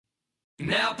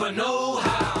Napa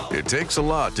know-how. It takes a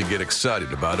lot to get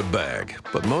excited about a bag,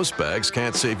 but most bags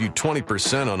can't save you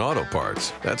 20% on auto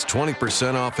parts. That's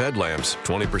 20% off headlamps,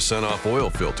 20% off oil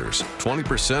filters,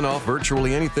 20% off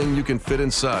virtually anything you can fit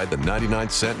inside the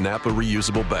 99-cent Napa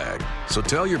reusable bag. So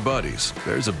tell your buddies,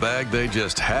 there's a bag they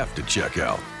just have to check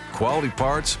out. Quality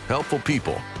parts, helpful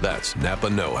people. That's Napa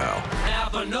know-how.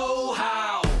 Napa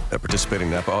know-how. At participating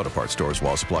Napa Auto Parts stores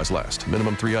while supplies last.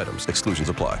 Minimum 3 items. Exclusions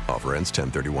apply. Offer ends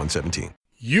 10/31/17.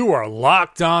 You are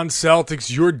Locked On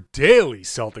Celtics, your daily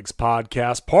Celtics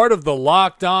podcast, part of the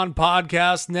Locked On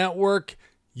Podcast Network,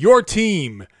 your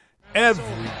team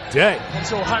every day. I'm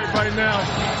so hyped right now.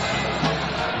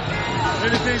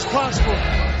 Anything's possible.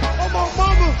 Oh,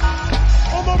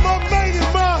 my mama made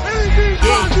it, ma. Anything's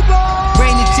possible.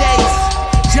 Rainy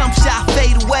days, jump shot,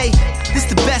 fade away. This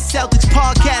the best Celtics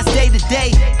podcast day to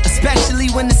day, especially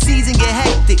when the season get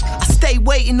hectic. I stay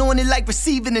waiting on it like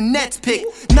receiving a Nets pick.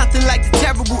 Nothing like the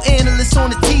terrible analysts on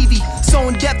the TV. So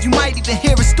in depth you might even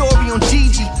hear a story on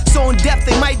Gigi. So in depth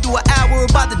they might do an hour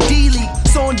about the D-League.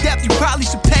 So in depth you probably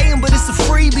should pay him, but it's a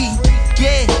freebie.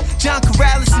 Yeah, John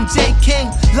Corrales and Jay King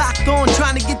locked on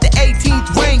trying to get the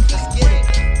 18th ring.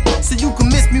 So you can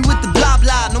miss me with the blah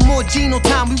blah. No more Geno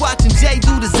time, we watching Jay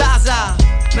do the Zaza.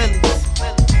 Melodies.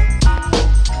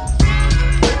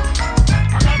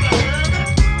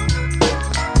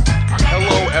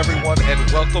 Hello, everyone,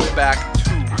 and welcome back to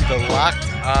the Locked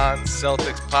On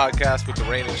Celtics podcast with the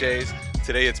Rain and Jays.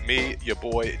 Today it's me, your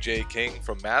boy Jay King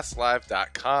from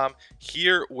MassLive.com,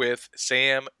 here with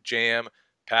Sam Jam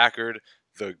Packard,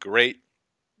 the great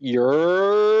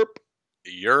Yerp.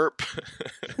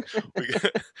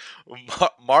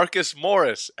 Marcus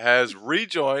Morris has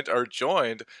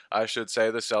joined, I should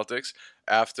say, the Celtics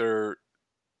after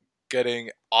getting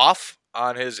off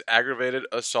on his aggravated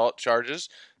assault charges.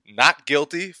 Not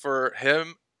guilty for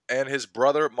him and his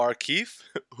brother Markieff,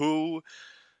 who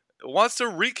wants to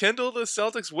rekindle the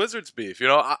Celtics-Wizards beef. You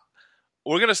know,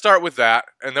 we're going to start with that,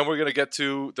 and then we're going to get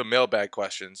to the mailbag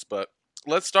questions. But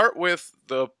let's start with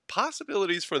the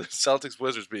possibilities for the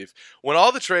Celtics-Wizards beef. When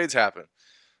all the trades happen,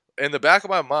 in the back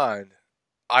of my mind,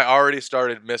 I already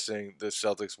started missing the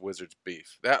Celtics-Wizards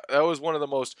beef. That was one of the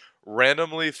most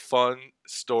randomly fun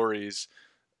stories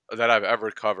that I've ever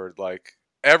covered. Like,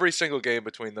 every single game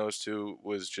between those two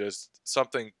was just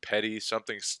something petty,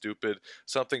 something stupid,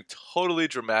 something totally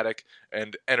dramatic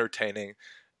and entertaining.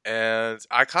 And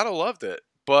I kind of loved it.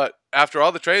 But after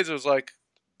all the trades, it was like,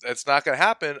 it's not going to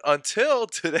happen until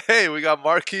today. We got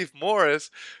Markieff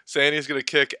Morris saying he's going to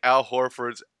kick Al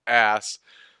Horford's ass.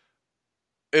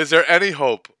 Is there any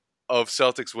hope of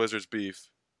Celtics-Wizards beef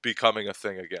becoming a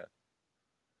thing again?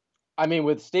 I mean,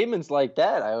 with statements like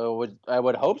that, I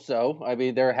would hope so. I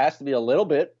mean, there has to be a little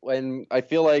bit, and I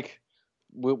feel like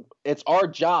it's our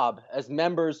job as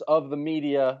members of the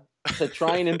media to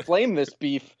try and inflame this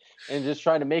beef and just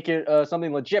try to make it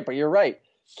something legit. But you're right.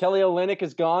 Kelly Olynyk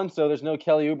is gone, so there's no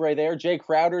Kelly Oubre there. Jay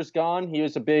Crowder's gone. He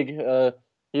was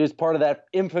he was part of that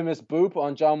infamous boop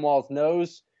on John Wall's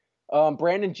nose.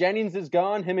 Brandon Jennings is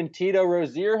gone. Him and Tito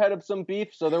Rozier had up some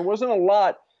beef, so there wasn't a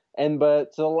lot. So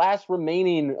the last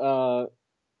remaining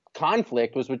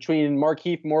conflict was between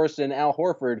Markieff Morris and Al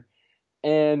Horford.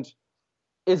 And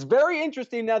it's very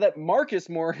interesting now that Marcus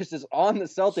Morris is on the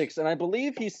Celtics. And I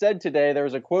believe he said today, there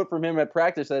was a quote from him at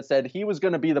practice that said he was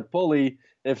going to be the bully.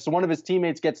 If one of his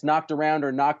teammates gets knocked around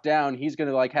or knocked down, he's going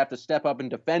to have to step up and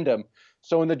defend him.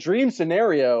 So in the dream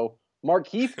scenario,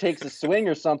 Markieff takes a swing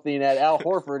or something at Al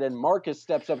Horford and Marcus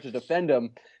steps up to defend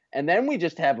him. And then we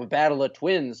just have a battle of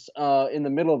twins in the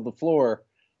middle of the floor,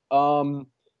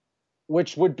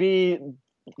 which would be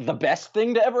the best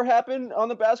thing to ever happen on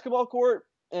the basketball court.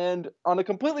 And on a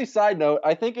completely side note,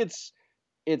 I think it's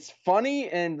funny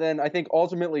and then I think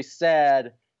ultimately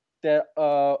sad that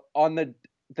on the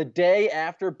day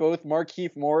after both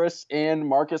Markieff Morris and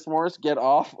Marcus Morris get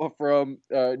off from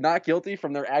not guilty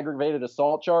from their aggravated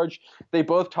assault charge, they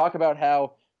both talk about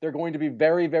how they're going to be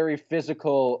very, very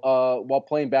physical while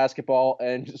playing basketball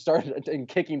and start and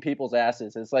kicking people's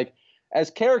asses. It's like,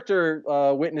 as character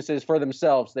witnesses for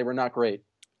themselves, they were not great.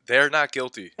 They're not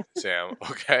guilty, Sam.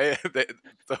 Okay,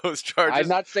 those charges. I'm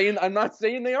not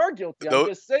saying they are guilty. I'm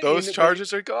just saying those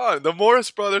charges are gone. The Morris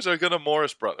brothers are gonna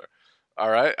Morris brother. All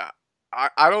right.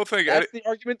 I don't think that's the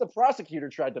argument the prosecutor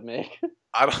tried to make.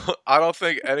 I don't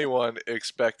think anyone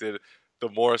expected the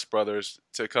Morris brothers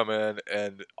to come in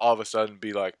and all of a sudden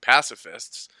be like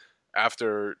pacifists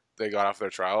after they got off their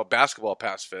trial, basketball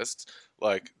pacifists.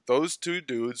 Like, those two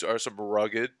dudes are some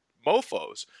rugged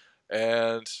mofos,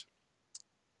 and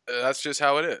that's just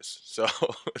how it is. So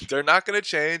they're not going to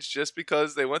change just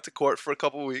because they went to court for a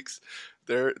couple weeks.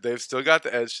 They've still got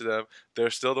the edge to them. They're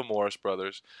still the Morris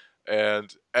brothers,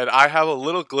 and I have a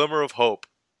little glimmer of hope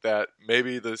that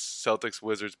maybe the Celtics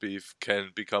Wizards beef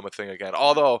can become a thing again.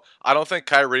 Although I don't think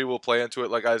Kyrie will play into it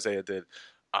like Isaiah did.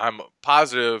 I'm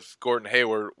positive Gordon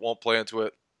Hayward won't play into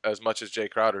it as much as Jay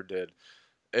Crowder did.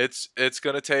 It's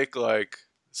going to take like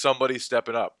somebody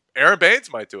stepping up. Aaron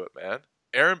Baines might do it, man.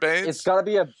 Aaron Baines. It's got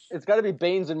to be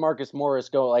Baines and Marcus Morris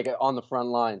go like on the front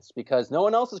lines because no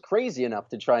one else is crazy enough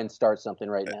to try and start something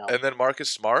right now. And then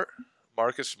Marcus Smart,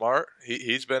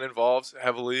 he's been involved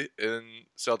heavily in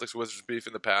Celtics Wizards beef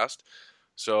in the past.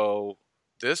 So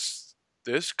this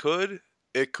could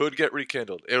get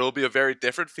rekindled. It'll be a very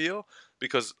different feel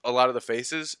because a lot of the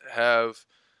faces have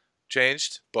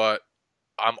changed, but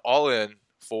I'm all in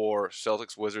for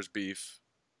Celtics Wizards beef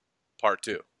part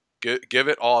 2. Give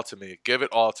it all to me. Give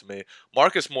it all to me.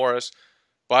 Marcus Morris,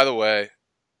 by the way,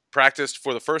 practiced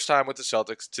for the first time with the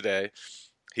Celtics today.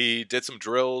 He did some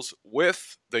drills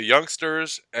with the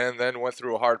youngsters and then went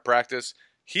through a hard practice.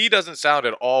 He doesn't sound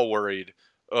at all worried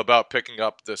about picking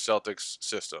up the Celtics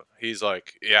system. He's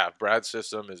like, yeah, Brad's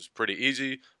system is pretty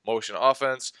easy. Motion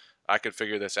offense. I could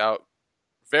figure this out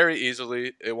very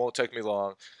easily. It won't take me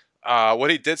long.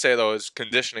 What he did say, though, is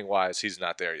conditioning-wise, he's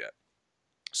not there yet.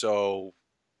 So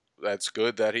that's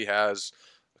good that he has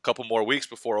a couple more weeks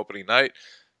before opening night.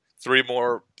 3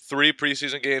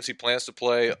 preseason games. He plans to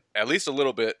play at least a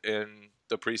little bit in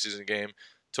the preseason game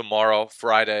tomorrow,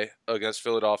 Friday, against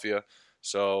Philadelphia.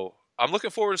 So I'm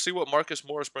looking forward to see what Marcus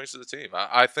Morris brings to the team.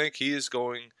 I think he is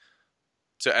going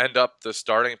to end up the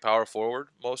starting power forward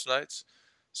most nights.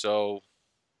 So,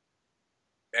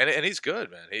 and he's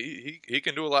good, man. He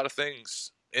can do a lot of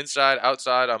things inside,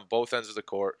 outside, on both ends of the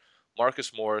court.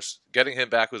 Marcus Morris, getting him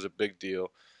back was a big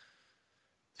deal.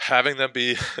 Having them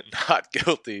be not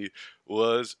guilty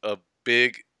was a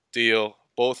big deal,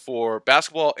 both for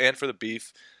basketball and for the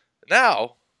beef.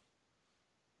 Now,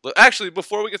 actually,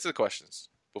 before we get to the questions,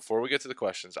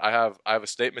 I have a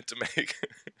statement to make.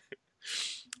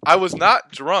 I was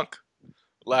not drunk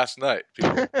last night,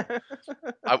 people.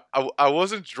 I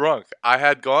wasn't drunk. I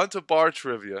had gone to bar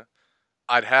trivia.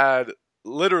 I'd had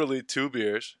literally 2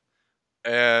 beers.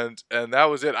 And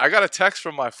that was it. I got a text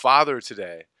from my father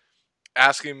today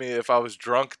asking me if I was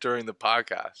drunk during the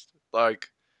podcast. Like,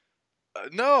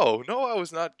 no, I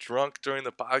was not drunk during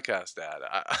the podcast, Dad.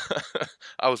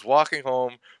 I was walking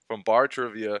home from bar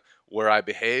trivia where I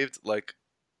behaved like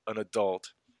an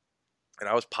adult, and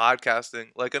I was podcasting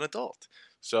like an adult.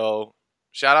 So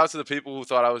shout out to the people who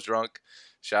thought I was drunk.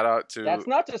 Shout out to... That's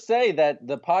not to say that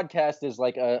the podcast is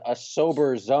like a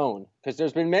sober zone, because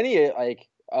there's been many like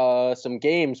some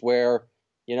games where,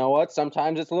 you know what,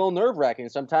 sometimes it's a little nerve-wracking.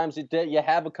 Sometimes you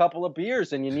have a couple of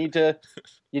beers and you need to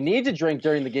drink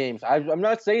during the games. I'm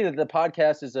not saying that the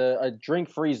podcast is a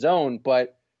drink-free zone,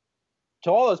 but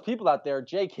to all those people out there,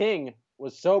 Jay King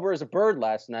was sober as a bird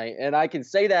last night, and I can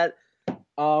say that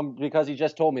because he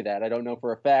just told me that. I don't know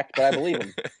for a fact, but I believe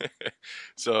him.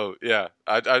 So, yeah,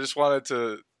 I just wanted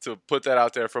to put that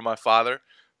out there for my father,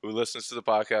 who listens to the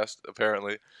podcast,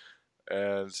 apparently.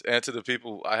 And to the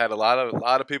people, I had a lot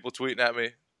of people tweeting at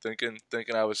me,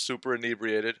 thinking I was super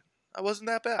inebriated. I wasn't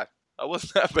that bad.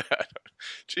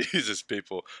 Jesus,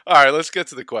 people. All right, let's get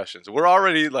to the questions. We're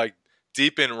already like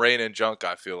deep in Rain and Junk,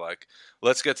 I feel like.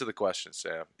 Let's get to the questions,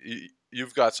 Sam.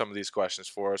 You've got some of these questions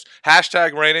for us.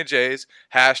 Hashtag Rain and Jays.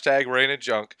 Hashtag Rain and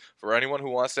Junk. For anyone who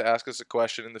wants to ask us a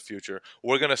question in the future,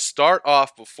 we're going to start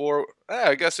off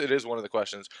I guess it is one of the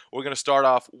questions. We're going to start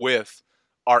off with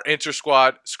our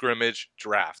inter-squad scrimmage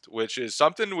draft, which is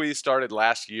something we started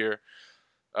last year.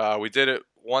 We did it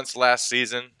once last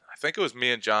season. I think it was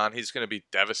me and John. He's going to be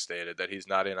devastated that he's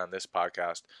not in on this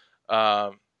podcast.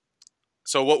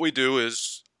 So what we do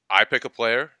is I pick a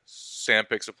player, Sam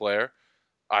picks a player.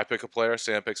 I pick a player,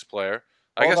 Sam picks a player.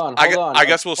 I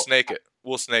guess we'll snake it.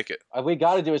 We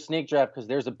got to do a snake draft because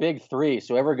there's a big 3,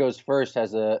 so whoever goes first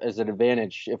has an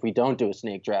advantage if we don't do a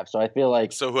snake draft. So I feel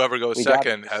like whoever goes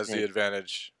second has the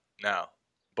advantage now.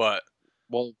 But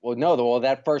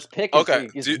that first pick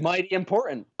is mighty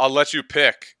important. I'll let you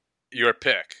pick your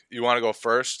pick. You want to go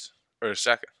first or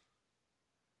second?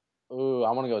 Ooh,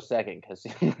 I want to go second because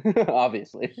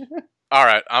obviously. All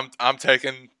right, I'm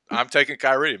taking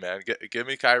Kyrie, man. Give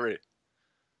me Kyrie.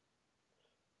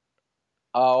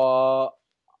 I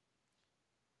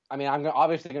mean, I'm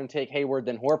obviously going to take Hayward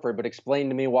then Horford, but explain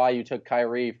to me why you took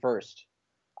Kyrie first.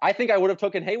 I think I would have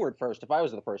taken Hayward first if I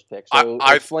was the first pick. So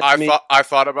I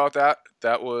thought about that.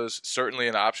 That was certainly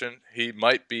an option. He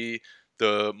might be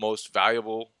the most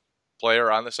valuable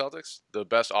player on the Celtics, the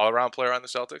best all-around player on the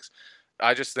Celtics.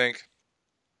 I just think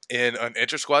in an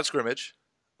inter-squad scrimmage,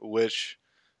 which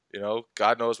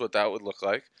God knows what that would look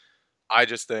like. I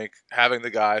just think having the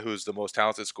guy who's the most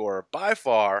talented scorer by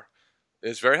far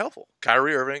is very helpful.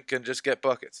 Kyrie Irving can just get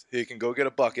buckets. He can go get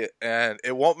a bucket, and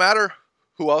it won't matter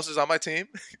who else is on my team.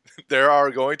 There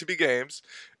are going to be games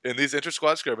in these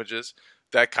inter-squad scrimmages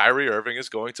that Kyrie Irving is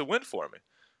going to win for me.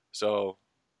 So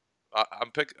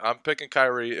I'm picking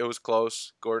Kyrie. It was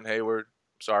close. Gordon Hayward,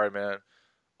 sorry, man.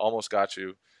 Almost got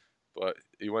you, but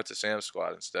you went to Sam's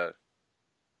squad instead.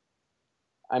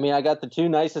 I mean, I got the two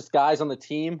nicest guys on the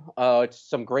team. It's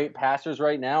some great passers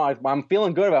right now. I'm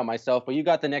feeling good about myself, but you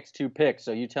got the next two picks,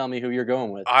 so you tell me who you're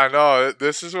going with. I know.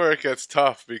 This is where it gets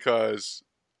tough because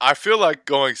I feel like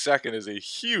going second is a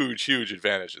huge, huge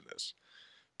advantage in this.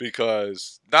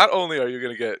 Because not only are you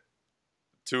going to get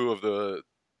two of the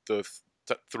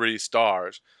three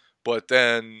stars, but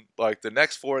then like the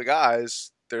next four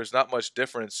guys, there's not much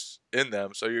difference in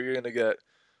them. So you're going to get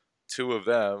two of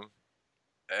them.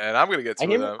 And I'm going to get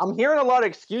two of them. I'm hearing a lot of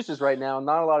excuses right now,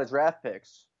 not a lot of draft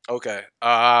picks. Okay.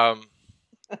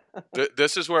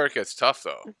 This is where it gets tough,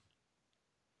 though.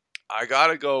 I got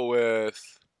to go with...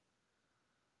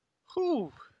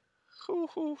 Who?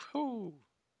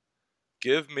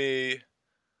 Give me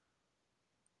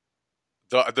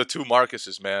the two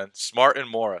Marcuses, man. Smart and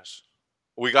Morris.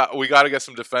 We got to get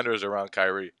some defenders around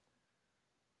Kyrie.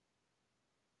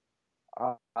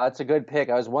 That's a good pick.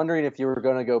 I was wondering if you were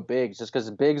going to go bigs, just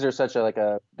because bigs are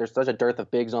there's such a dearth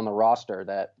of bigs on the roster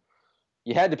that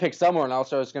you had to pick someone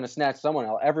else, or it's going to snatch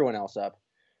everyone else up.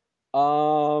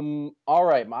 All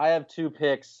right, I have two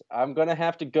picks. I'm going to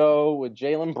have to go with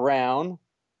Jaylen Brown,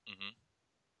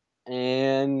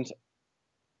 and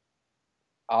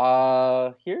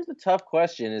here's the tough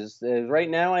question: is right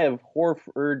now I have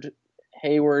Horford,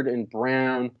 Hayward, and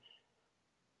Brown.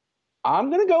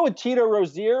 I'm going to go with Tito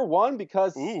Rozier,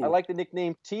 because I like the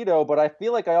nickname Tito, but I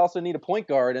feel like I also need a point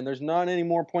guard, and there's not any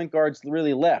more point guards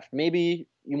really left. Maybe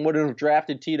you wouldn't have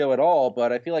drafted Tito at all,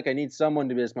 but I feel like I need someone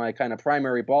to be as my kind of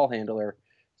primary ball handler.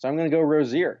 So I'm going to go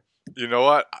Rozier. You know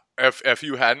what? If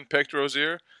you hadn't picked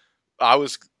Rozier, I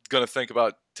was going to think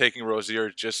about taking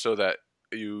Rozier just so that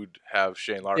you'd have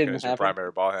Shane Larkin as your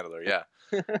primary ball handler. Yeah.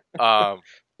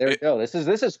 There we go. This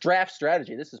is draft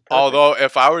strategy. This is perfect. Although,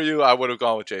 if I were you, I would have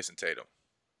gone with Jason Tatum,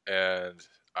 and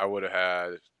I would have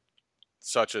had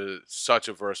such a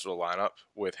versatile lineup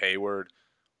with Hayward,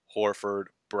 Horford,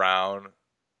 Brown,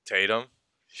 Tatum.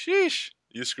 Sheesh,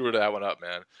 you screwed that one up,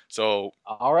 man. So,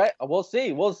 all right, we'll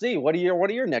see. What are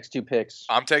your next two picks?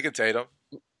 I'm taking Tatum.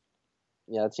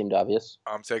 Yeah, that seemed obvious.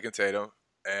 I'm taking Tatum,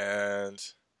 and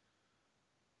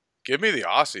give me the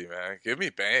Aussie, man. Give me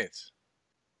Baines.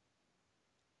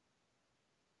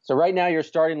 So right now your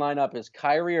starting lineup is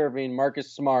Kyrie Irving,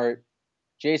 Marcus Smart,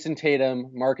 Jason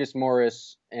Tatum, Marcus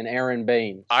Morris, and Aaron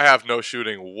Baines. I have no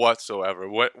shooting whatsoever.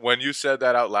 When you said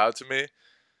that out loud to me,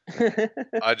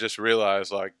 I just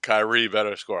realized, like, Kyrie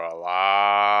better score a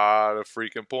lot of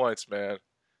freaking points, man.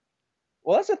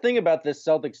 Well, that's the thing about this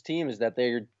Celtics team is that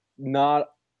there's not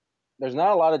a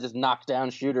lot of just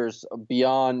knockdown shooters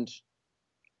beyond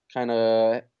kind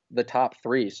of the top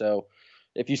three. So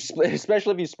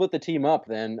especially if you split the team up,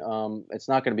 then it's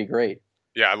not going to be great.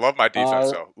 Yeah, I love my defense,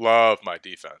 though. Love my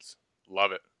defense.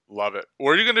 Love it.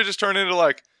 Or are you going to just turn into,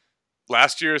 like,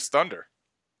 last year's Thunder?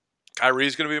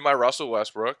 Kyrie's going to be my Russell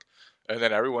Westbrook, and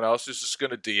then everyone else is just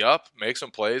going to D up, make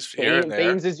some plays here and there.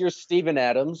 Baines is your Steven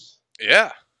Adams.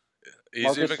 Yeah. He's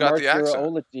Marcus even got the accent.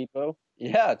 Oladipo.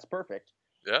 Yeah, it's perfect.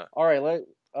 Yeah. All right,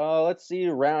 let's see.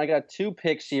 I got two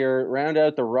picks here. Round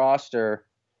out the roster.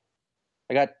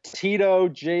 I got Tito,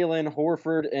 Jaylen,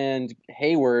 Horford, and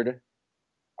Hayward.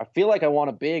 I feel like I want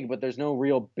a big, but there's no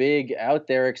real big out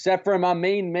there except for my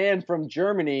main man from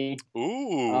Germany.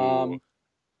 Ooh.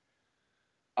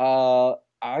 I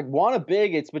want a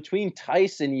big. It's between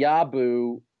Tice and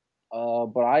Yabu.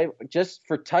 But just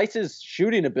for Tice's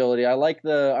shooting ability, I'm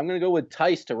going to go with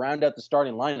Tice to round out the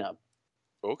starting lineup.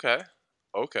 Okay.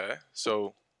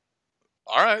 So,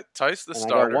 all right, Tice the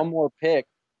starter. I got one more pick.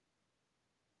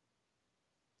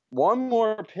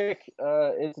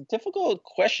 It's a difficult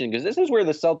question because this is where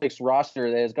the Celtics roster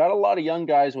has got a lot of young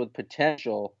guys with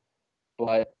potential,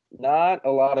 but not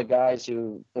a lot of guys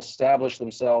who establish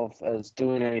themselves as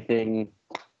doing anything,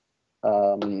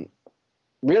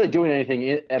 really doing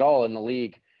anything at all in the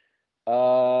league.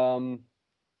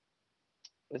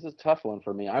 This is a tough one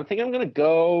for me. I think I'm going to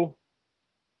go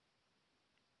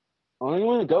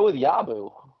with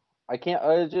Yabu.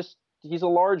 He's a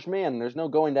large man. There's no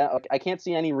going down. I can't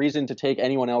see any reason to take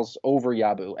anyone else over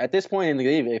Yabu. At this point in the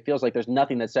game, it feels like there's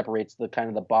nothing that separates the kind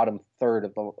of the bottom third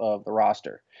of the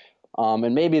roster.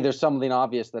 And maybe there's something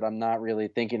obvious that I'm not really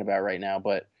thinking about right now,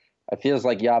 but I feels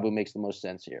like Yabu makes the most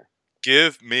sense here.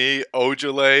 Give me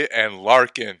Ojale and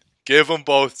Larkin. Give them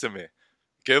both to me.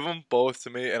 Give them both to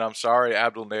me. And I'm sorry,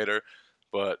 Abdul Nader,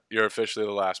 but you're officially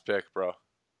the last pick, bro.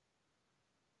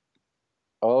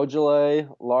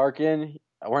 Ojale, Larkin.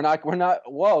 We're not.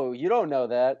 Whoa, you don't know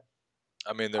that.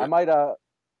 I mean, I might.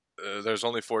 There's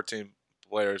only 14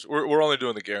 players. We're only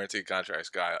doing the guaranteed contracts,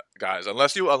 guys.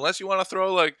 Unless you want to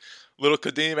throw like little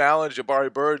Kadeem Allen,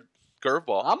 Jabari Bird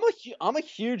curveball. I'm a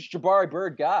huge Jabari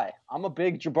Bird guy. I'm a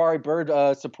big Jabari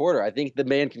Bird supporter. I think the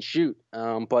man can shoot.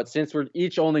 But since we're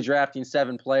each only drafting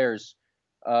 7 players,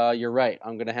 you're right.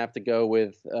 I'm gonna have to go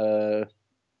with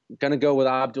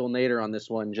Abdul Nader on this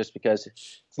one, just because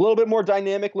it's a little bit more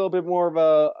dynamic, a little bit more of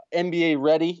a NBA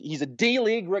ready. He's a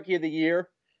D-League Rookie of the Year.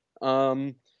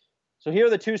 So here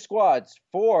are the 2 squads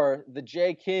for the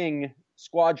J. King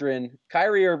squadron: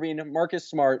 Kyrie Irving, Marcus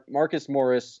Smart, Marcus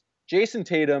Morris, Jason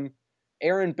Tatum,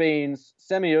 Aaron Baines,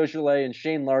 Semi Ojeleye, and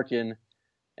Shane Larkin.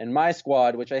 And my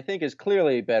squad, which I think is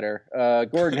clearly better: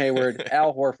 Gordon Hayward,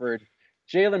 Al Horford,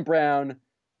 Jaylen Brown,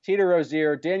 Tito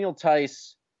Rozier, Daniel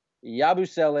Tice,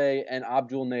 Yabusele, and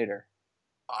Abdul Nader.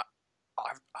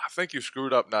 I think you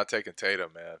screwed up not taking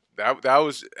Tatum, man. That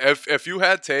was if you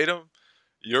had Tatum,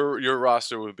 your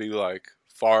roster would be like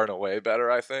far and away better,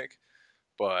 I think.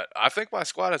 But I think my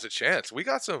squad has a chance. We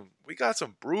got some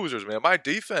bruisers, man. My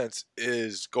defense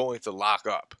is going to lock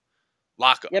up.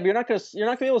 Yeah, but you're not gonna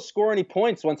be able to score any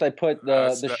points once I put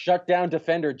the shutdown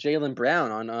defender Jaylen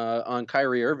Brown on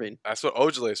Kyrie Irving. That's what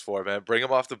Ojale is for, man. Bring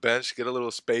him off the bench, get a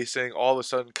little spacing. All of a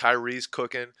sudden, Kyrie's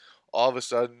cooking. All of a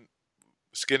sudden,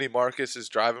 Skinny Marcus is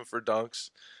driving for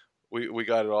dunks. We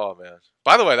got it all, man.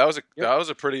 By the way, that was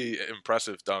a pretty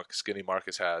impressive dunk Skinny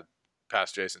Marcus had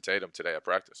past Jason Tatum today at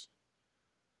practice.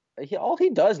 All he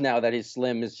does now that he's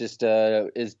slim is just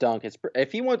is dunk.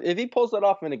 If he pulls that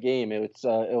off in a game, it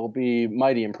will be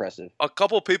mighty impressive. A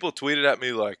couple people tweeted at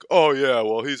me like, "Oh yeah,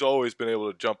 well he's always been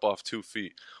able to jump off 2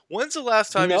 feet." When's the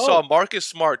last time you saw Marcus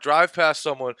Smart drive past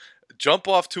someone, jump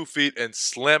off 2 feet, and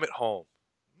slam it home?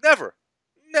 Never.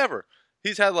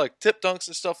 He's had like tip dunks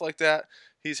and stuff like that.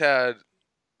 He's had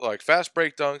like fast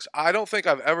break dunks. I don't think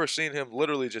I've ever seen him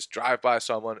literally just drive by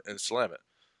someone and slam it.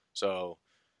 So.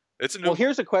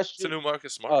 Here's a question. It's a new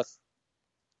Marcus Smart.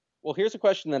 Well, here's a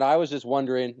question that I was just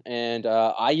wondering, and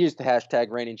I used the hashtag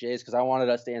Raining Jays because I wanted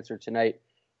us to answer tonight.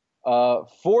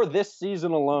 For this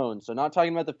season alone, so not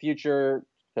talking about the future,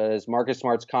 because Marcus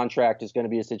Smart's contract is going to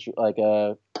be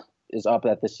is up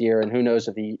at this year, and who knows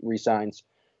if he resigns.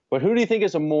 But who do you think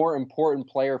is a more important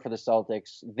player for the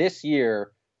Celtics this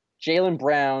year, Jaylen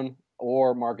Brown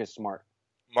or Marcus Smart?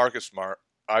 Marcus Smart.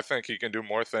 I think he can do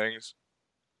more things.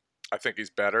 I think he's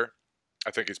better.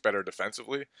 I think he's better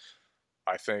defensively.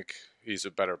 I think he's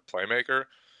a better playmaker.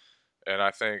 And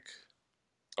I think,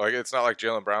 like, it's not like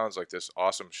Jaylen Brown's like this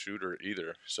awesome shooter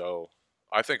either. So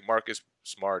I think Marcus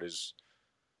Smart is,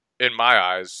 in my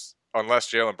eyes, unless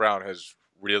Jaylen Brown has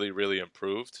really, really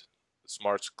improved,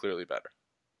 Smart's clearly better.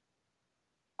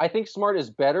 I think Smart is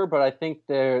better, but I think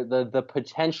the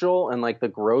potential and like the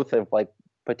growth of like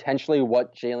potentially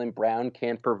what Jaylen Brown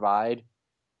can provide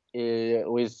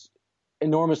was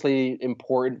enormously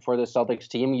important for the Celtics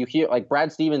team. You hear like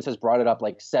Brad Stevens has brought it up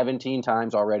like 17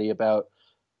 times already about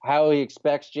how he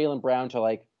expects Jaylen Brown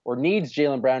to needs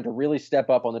Jaylen Brown to really step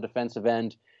up on the defensive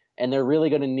end. And they're really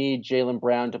going to need Jaylen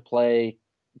Brown to play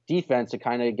defense to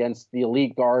kind of against the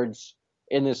elite guards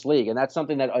in this league. And that's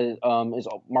something that is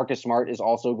Marcus Smart is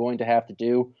also going to have to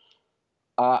do.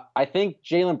 I think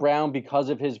Jaylen Brown, because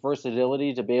of his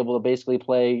versatility to be able to basically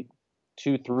play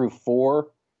 2 through 4,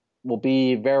 will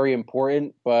be very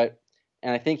important, and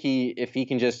I think if he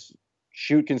can just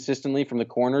shoot consistently from the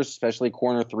corners, especially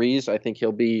corner threes, I think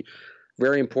he'll be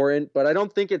very important. But I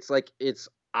don't think it's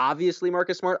obviously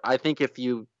Marcus Smart. I think if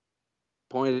you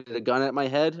pointed a gun at my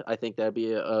head, I think that'd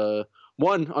be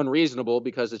one unreasonable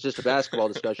because it's just a basketball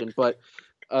discussion. But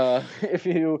if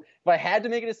I had to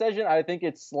make a decision, I think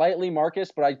it's slightly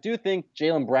Marcus, but I do think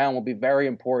Jaylen Brown will be very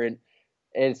important.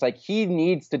 It's like he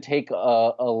needs to take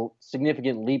a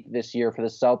significant leap this year for the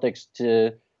Celtics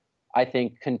to, I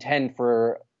think, contend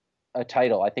for a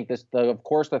title. I think of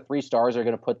course, the 3 stars are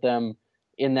going to put them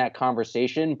in that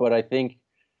conversation, but I think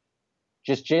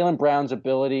just Jaylen Brown's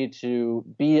ability to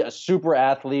be a super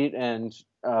athlete and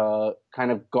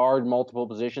kind of guard multiple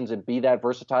positions and be that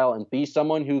versatile and be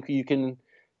someone who you can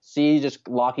see just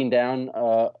locking down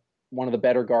one of the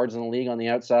better guards in the league on the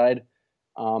outside.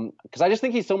 Because I just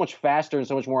think he's so much faster and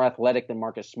so much more athletic than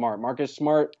Marcus Smart. Marcus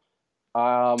Smart.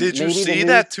 Did you see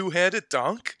that 2-handed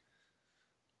dunk?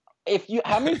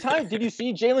 How many times did you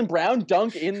see Jaylen Brown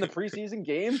dunk in the preseason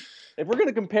game? If we're going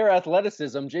to compare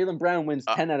athleticism, Jaylen Brown wins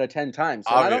 10 out of 10 times.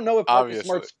 So I don't know if Marcus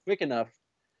Smart's quick enough.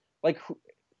 Like,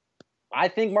 I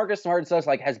think Marcus Smart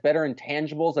has better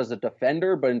intangibles as a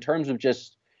defender, but in terms of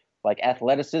just like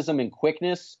athleticism and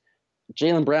quickness,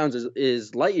 Jaylen Brown's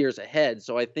is light years ahead.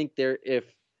 So I think if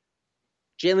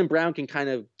Jaylen Brown can kind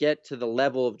of get to the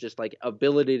level of just like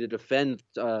ability to defend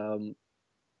kind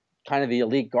of the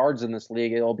elite guards in this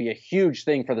league, it'll be a huge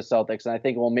thing for the Celtics, and I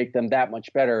think it will make them that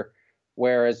much better.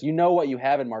 Whereas you know what you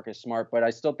have in Marcus Smart, but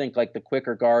I still think like the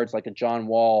quicker guards like a John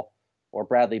Wall or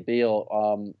Bradley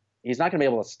Beal, he's not going to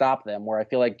be able to stop them, where I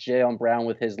feel like Jaylen Brown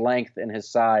with his length and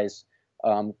his size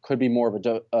could be more of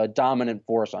a dominant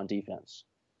force on defense.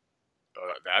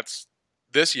 That's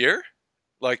this year?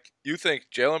 Like, you think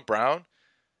Jaylen Brown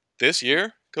this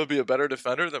year could be a better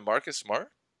defender than Marcus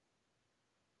Smart?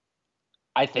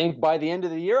 I think by the end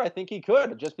of the year, I think he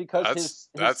could, just because his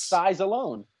size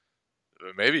alone.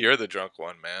 Maybe you're the drunk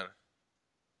one, man.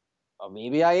 Oh,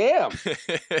 maybe I am.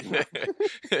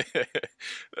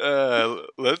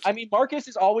 I mean, Marcus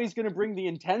is always going to bring the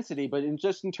intensity, but in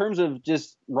terms of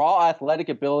just raw athletic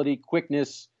ability,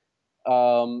 quickness,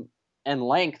 and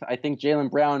length, I think Jaylen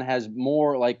Brown has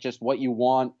more like just what you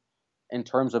want in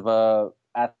terms of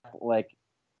like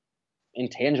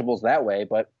intangibles that way.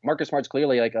 But Marcus Smart's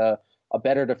clearly like a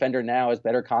better defender now, has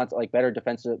better better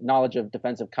defensive knowledge of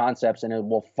defensive concepts, and it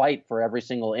will fight for every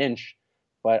single inch.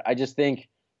 But I just think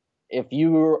if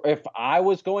I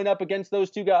was going up against those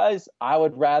two guys, I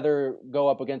would rather go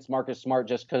up against Marcus Smart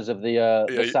just because of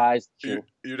the size.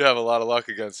 You'd have a lot of luck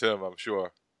against him, I'm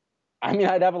sure. I mean,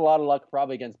 I'd have a lot of luck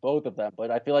probably against both of them, but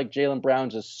I feel like Jaylen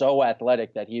Brown's just so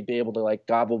athletic that he'd be able to like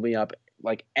gobble me up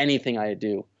like anything I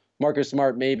do. Marcus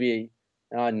Smart maybe.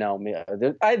 No,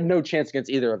 I had no chance against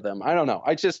either of them. I don't know.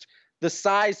 The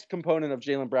size component of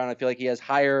Jaylen Brown, I feel like he has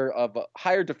higher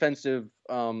defensive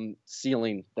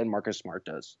ceiling than Marcus Smart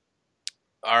does.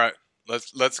 All right,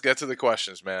 let's get to the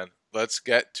questions, man. Let's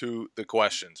get to the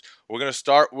questions. We're gonna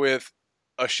start with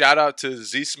a shout out to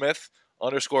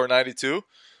ZSmith_92,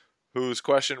 whose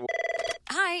question.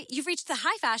 Hi, you've reached the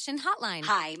High Fashion Hotline.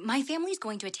 Hi, my family's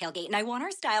going to a tailgate, and I want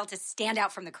our style to stand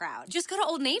out from the crowd. Just go to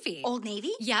Old Navy. Old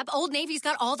Navy? Yep, Old Navy's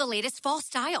got all the latest fall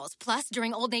styles. Plus,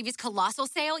 during Old Navy's colossal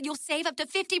sale, you'll save up to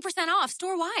 50% off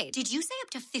store-wide. Did you say up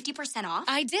to 50% off?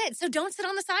 I did, so don't sit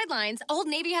on the sidelines. Old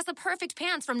Navy has the perfect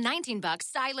pants from $19,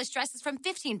 stylish dresses from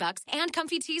 $15, and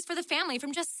comfy tees for the family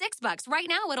from just $6 right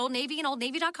now at Old Navy and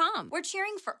OldNavy.com. We're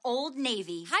cheering for Old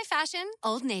Navy. High Fashion,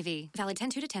 Old Navy. Valid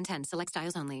 10/2 to 10/10. Select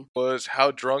styles only. Was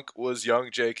how drunk was young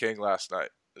Jay King last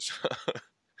night?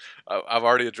 I've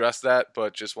already addressed that,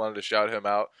 but just wanted to shout him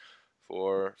out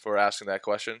for asking that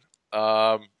question.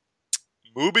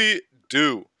 Mooby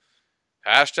Do.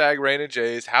 Hashtag Rain and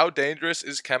Jays. How dangerous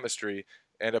is chemistry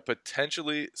and a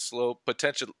potentiality slow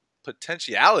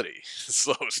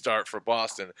start for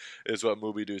Boston is what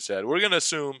Mooby Do said. We're going to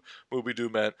assume Mooby Do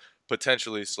meant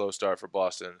potentially slow start for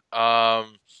Boston.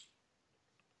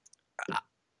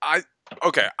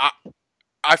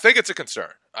 I think it's a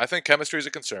concern. I think chemistry is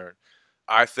a concern.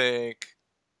 I think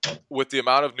with the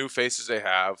amount of new faces they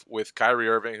have, with Kyrie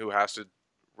Irving, who has to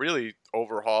really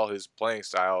overhaul his playing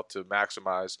style to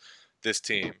maximize this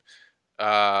team,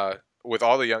 with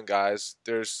all the young guys,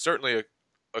 there's certainly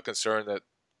a concern that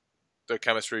the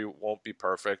chemistry won't be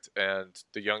perfect, and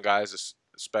the young guys,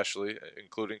 especially,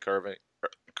 including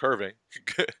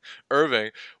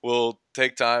Irving, will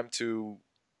take time to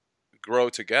grow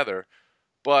together.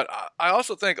 But I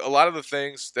also think a lot of the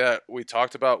things that we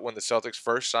talked about when the Celtics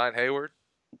first signed Hayward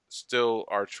still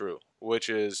are true, which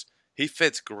is he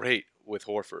fits great with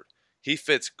Horford. He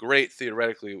fits great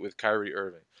theoretically with Kyrie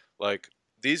Irving. Like,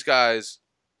 these guys,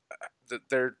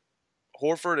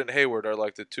 Horford and Hayward are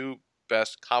like the two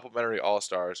best complementary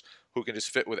all-stars who can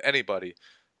just fit with anybody.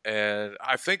 And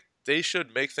I think they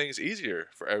should make things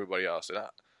easier for everybody else. And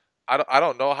I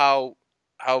don't know how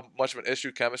much of an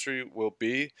issue chemistry will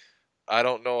be. I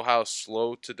don't know how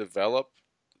slow to develop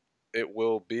it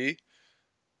will be,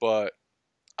 but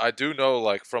I do know,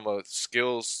 like, from a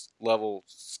skills level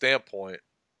standpoint,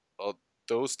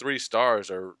 those three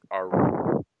stars are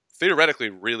theoretically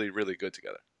really, really good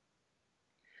together.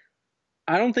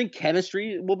 I don't think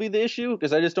chemistry will be the issue,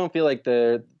 because I just don't feel like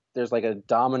there's like a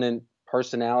dominant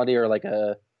personality or like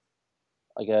a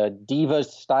diva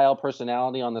style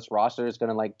personality on this roster is going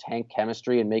to like tank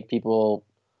chemistry and make people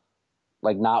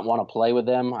like not want to play with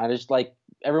them. I just like,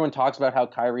 everyone talks about how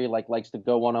Kyrie likes to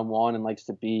go one-on-one and likes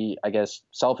to be, I guess,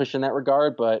 selfish in that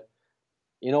regard. But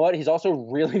you know what? He's also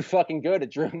really fucking good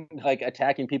at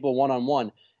attacking people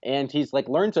one-on-one. and he's like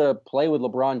learned to play with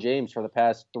LeBron James for the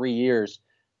past 3 years.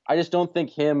 I just don't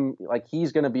think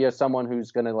he's going to be someone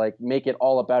who's going to like make it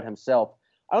all about himself.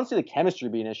 I don't see the chemistry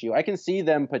being an issue. I can see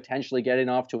them potentially getting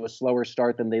off to a slower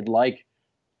start than they'd like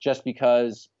just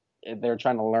because they're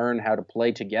trying to learn how to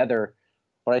play together.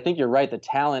 But I think you're right. The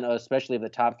talent, especially of the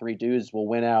top 3 dudes, will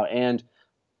win out. And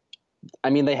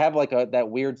I mean, they have like that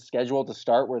weird schedule to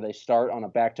start where they start on a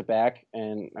back-to-back.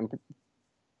 And I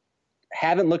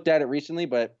haven't looked at it recently,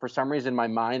 but for some reason in my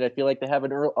mind, I feel like they have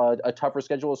a tougher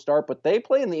schedule to start. But they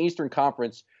play in the Eastern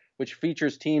Conference, which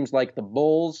features teams like the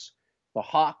Bulls, the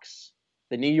Hawks,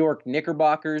 the New York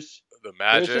Knickerbockers. The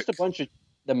Magic. There's just a bunch of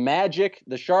the Magic,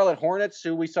 the Charlotte Hornets,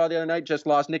 who we saw the other night, just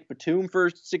lost Nick Batum for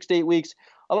 6 to 8 weeks.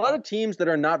 A lot of teams that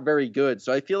are not very good.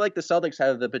 So I feel like the Celtics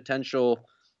have the potential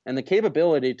and the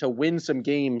capability to win some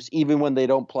games even when they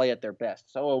don't play at their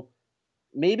best. So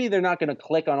maybe they're not going to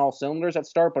click on all cylinders at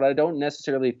start, but I don't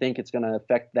necessarily think it's going to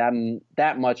affect them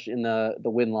that much in the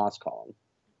win-loss column.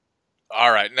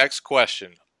 All right, next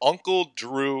question. Uncle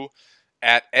Drew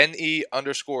at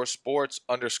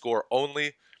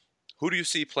NE_sports_only. Who do you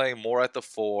see playing more at the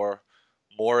 4,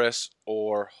 Morris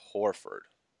or Horford?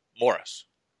 Morris.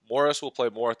 Morris will play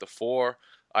more at the 4.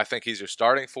 I think he's your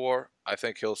starting 4. I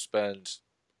think he'll spend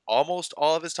almost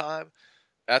all of his time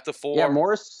at the 4. Yeah,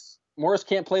 Morris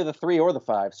can't play the 3 or the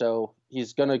 5, so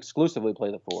he's going to exclusively play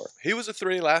the 4. He was a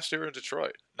 3 last year in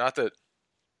Detroit. Not that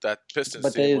Pistons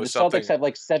but team the was Celtics something. have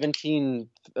like 17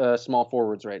 small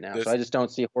forwards right now, so I just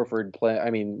don't see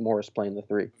Morris playing the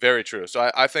 3. Very true. So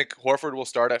I think Horford will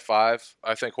start at 5.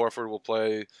 I think Horford will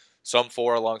play some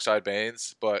 4 alongside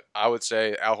Baines, but I would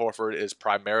say Al Horford is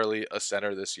primarily a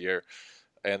center this year,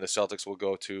 and the Celtics will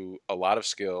go to a lot of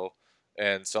skill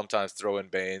and sometimes throw in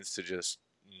Baines to just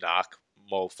knock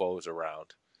mofos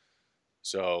around.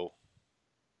 So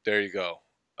there you go.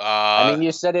 I mean,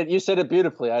 you said it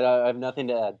beautifully. I have nothing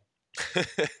to add.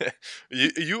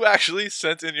 you actually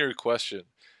sent in your question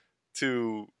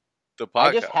to the podcast.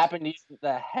 I just happened to use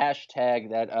the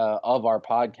hashtag that of our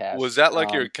podcast. Was that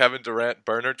like your Kevin Durant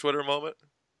burner Twitter moment?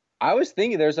 I was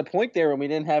thinking there's a point there when we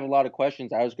didn't have a lot of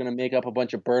questions. I was going to make up a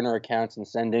bunch of burner accounts and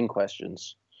send in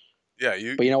questions. Yeah,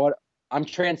 But you know what? I'm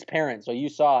transparent, so you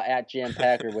saw at Jam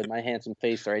Packer with my handsome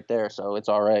face right there, so it's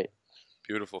all right.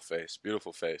 Beautiful face,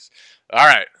 beautiful face. All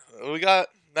right, we got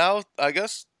now, I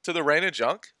guess, to the rain of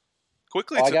junk.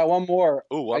 Quickly, I got one more.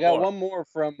 Ooh, I got one more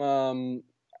from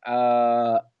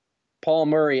Paul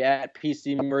Murray at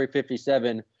PC Murray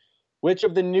 57. Which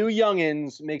of the new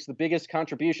youngins makes the biggest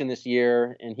contribution this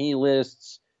year? And he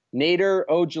lists Nader,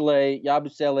 Ojale,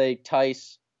 Yabusele,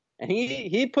 Tice, and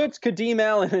he puts Kadeem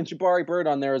Allen and Jabari Bird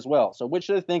on there as well. So which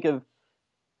should I think of?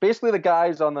 Basically, the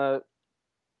guys on the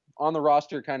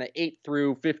roster, kind of 8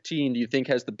 through 15, do you think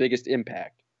has the biggest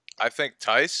impact? I think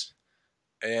Tice,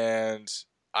 and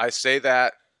I say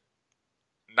that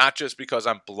not just because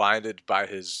I'm blinded by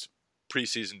his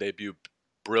preseason debut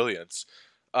brilliance,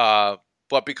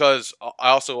 but because I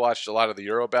also watched a lot of the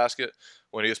Eurobasket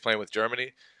when he was playing with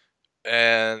Germany,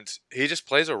 and he just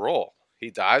plays a role. He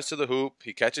dives to the hoop,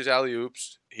 he catches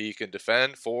alley-oops, he can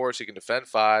defend 4s, he can defend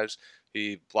 5s,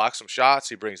 he blocks some shots,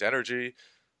 he brings energy.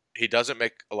 He doesn't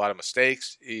make a lot of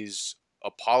mistakes. He's a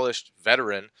polished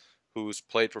veteran who's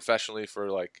played professionally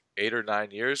for like 8 or 9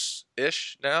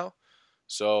 years-ish now.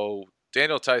 So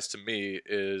Daniel Tice, to me,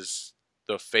 is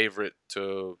the favorite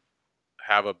to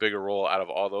have a bigger role out of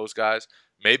all those guys.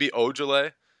 Maybe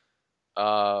Ojale,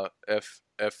 if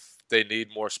they need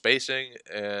more spacing,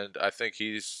 and I think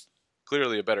he's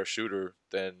clearly a better shooter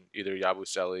than either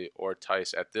Yabusele or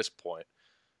Tice at this point.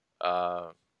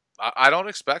 I don't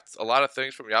expect a lot of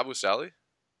things from Yabusele.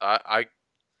 I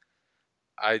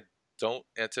don't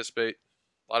anticipate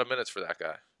a lot of minutes for that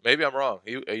guy. Maybe I'm wrong.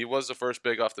 He was the first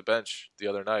big off the bench the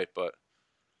other night, but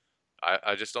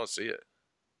I just don't see it.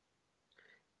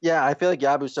 Yeah, I feel like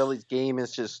Yabusele's game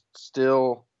is just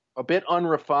still a bit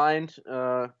unrefined.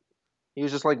 He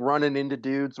was just like running into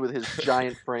dudes with his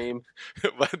giant frame.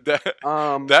 But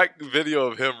that video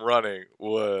of him running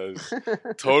was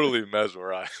totally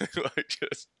mesmerizing. Like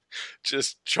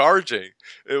just charging.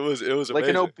 It was amazing. Like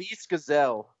an obese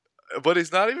gazelle. But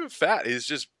he's not even fat. He's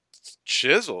just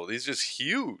chiseled. He's just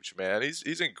huge, man.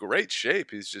 He's in great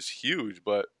shape. He's just huge.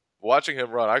 But watching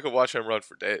him run, I could watch him run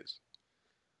for days.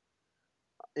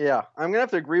 Yeah, I'm gonna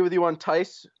have to agree with you on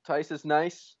Tice. Tice is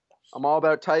nice. I'm all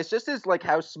about Tice. Just as like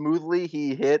how smoothly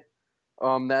he hit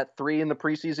that 3 in the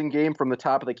preseason game from the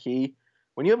top of the key.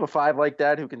 When you have a 5 like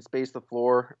that who can space the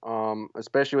floor,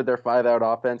 especially with their 5-out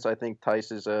offense, I think Tice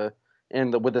is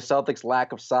with the Celtics'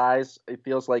 lack of size, it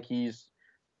feels like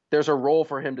there's a role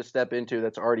for him to step into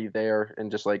that's already there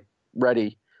and just like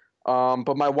ready.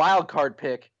 But my wild card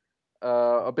pick,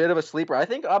 a bit of a sleeper. I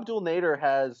think Abdul Nader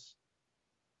has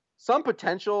some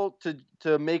potential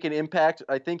to make an impact.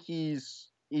 I think he's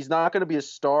not going to be a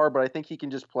star, but I think he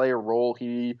can just play a role.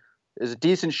 He is a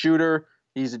decent shooter.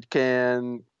 He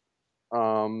can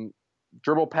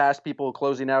dribble past people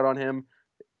closing out on him.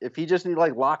 If he just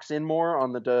locks in more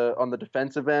on the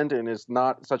defensive end and is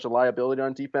not such a liability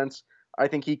on defense, I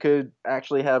think he could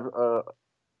actually have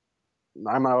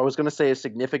I was going to say a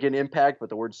significant impact, but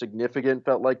the word significant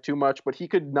felt like too much. But he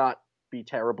could not be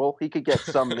terrible. He could get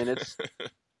some minutes.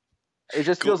 It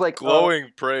just feels like glowing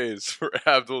praise for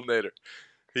Abdul Nader.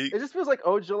 It just feels like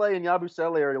Ojale and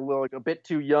Yabusele are a bit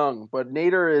too young, but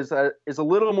Nader is a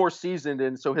little more seasoned,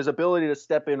 and so his ability to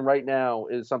step in right now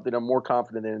is something I'm more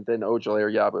confident in than Ojale or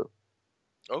Yabu.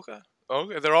 Okay,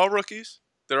 they're all rookies.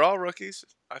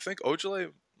 I think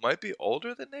Ojale might be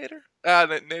older than Nader.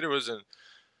 Nader was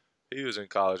in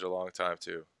college a long time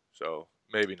too, so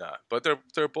maybe not. But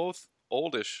they're both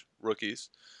oldish rookies.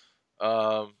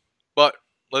 But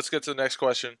let's get to the next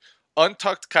question.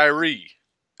 Untucked Kyrie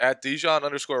at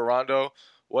Dijon_Rondo.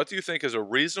 What do you think is a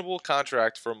reasonable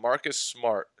contract for Marcus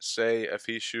Smart? Say if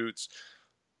he shoots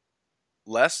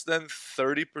less than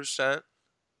 30%,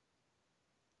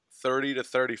 30 to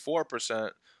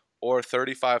 34%, or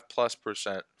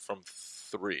 35+% from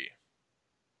 3.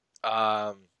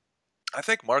 I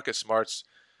think Marcus Smart's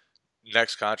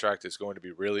next contract is going to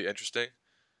be really interesting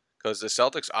because the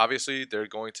Celtics, obviously, they're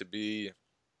going to be,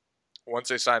 once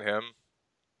they sign him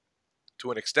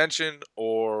to an extension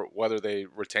or whether they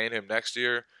retain him next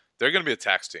year, they're going to be a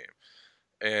tax team.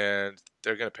 And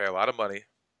they're going to pay a lot of money.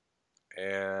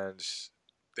 And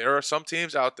there are some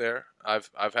teams out there,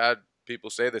 I've had people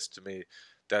say this to me,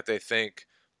 that they think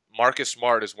Marcus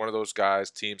Smart is one of those guys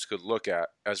teams could look at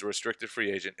as a restricted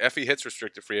free agent. If he hits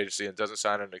restricted free agency and doesn't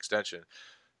sign an extension,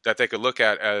 that they could look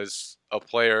at as a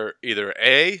player either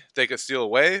A, they could steal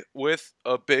away with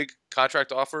a big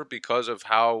contract offer because of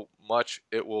how much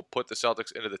it will put the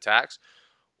Celtics into the tax,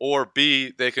 or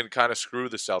B, they can kind of screw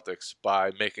the Celtics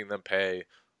by making them pay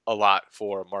a lot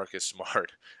for Marcus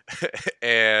Smart.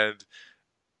 and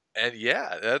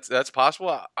yeah, that's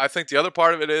possible. I think the other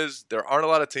part of it is there aren't a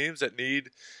lot of teams that need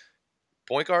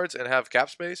point guards and have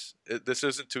cap space. This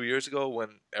isn't 2 years ago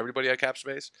when everybody had cap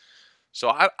space.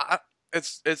 So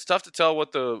it's tough to tell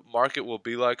what the market will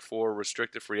be like for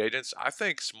restricted free agents. I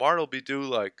think Smart will be due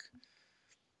like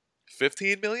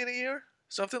 $15 million a year,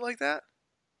 something like that.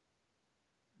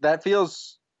 That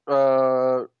feels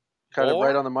kind of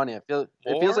right on the money. It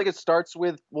feels like it starts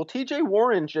with, well, TJ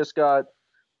Warren just got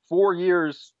 4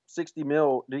 years, 60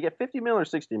 mil. Did he get 50 mil or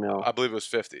 60 mil? I believe it was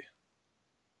 50.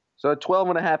 So 12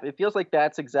 and a half. It feels like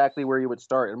that's exactly where you would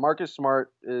start. And Marcus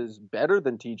Smart is better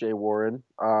than TJ Warren,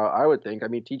 I would think. I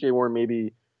mean, TJ Warren may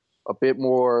be a bit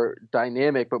more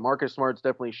dynamic, but Marcus Smart's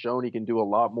definitely shown he can do a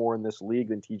lot more in this league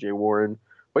than TJ Warren.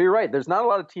 But you're right. There's not a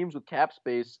lot of teams with cap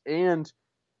space. And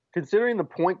considering the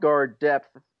point guard depth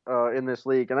in this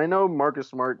league, and I know Marcus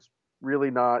Smart's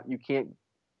really not, you can't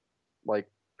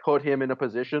put him in a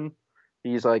position.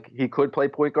 He's he could play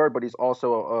point guard, but he's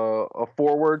also a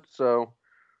forward. So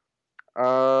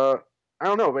I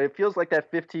don't know, but it feels like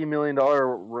that $15 million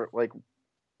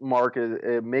mark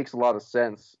it makes a lot of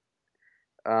sense.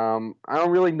 I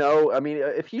don't really know. I mean,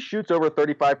 if he shoots over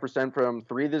 35% from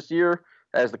 3 this year,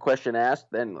 as the question asked,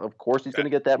 then of course he's going to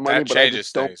get that money. But I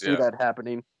just don't see that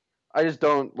happening. I just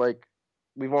don't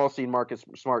We've all seen Marcus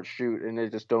Smart shoot, and I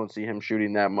just don't see him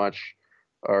shooting that much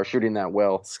or shooting that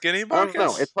well. Skinny Marcus? I don't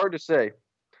know. It's hard to say.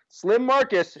 Slim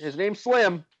Marcus. His name's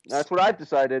Slim. That's what I've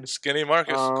decided. Skinny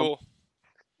Marcus. Cool.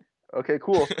 Okay,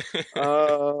 cool.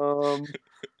 I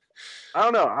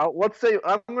don't know. I'm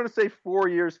going to say 4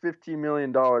 years, $15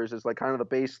 million is kind of the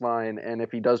baseline. And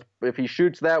if he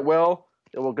shoots that well,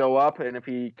 it will go up. And if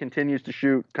he continues to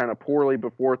shoot kind of poorly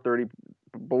below 30%,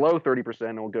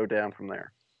 it will go down from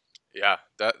there. Yeah,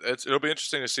 it'll be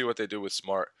interesting to see what they do with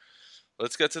Smart.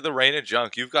 Let's get to the Rain and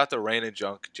Junk. You've got the Rain and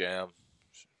Junk jam.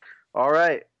 All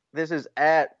right. This is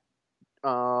at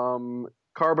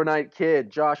Carbonite Kid,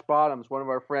 Josh Bottoms, one of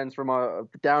our friends from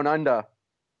Down Under.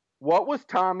 What was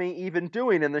Tommy even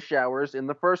doing in the showers in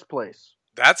the first place?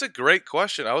 That's a great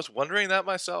question. I was wondering that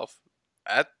myself.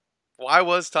 Why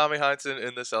was Tommy Heinsohn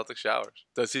in the Celtics showers?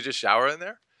 Does he just shower in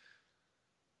there?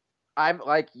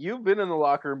 You've been in the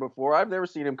locker room before. I've never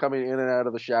seen him coming in and out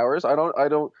of the showers. I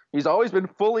don't. He's always been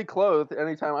fully clothed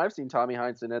anytime I've seen Tommy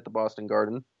Heinsohn at the Boston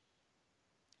Garden.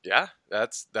 Yeah,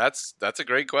 that's a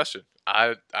great question.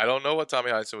 I don't know what Tommy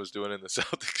Heinsohn was doing in the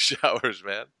Celtics showers,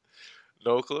 man.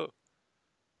 No clue.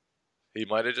 He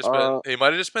might have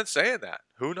just been saying that.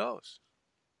 Who knows?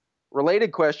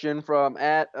 Related question from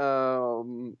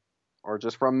from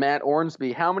Matt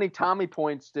Ornsby. How many Tommy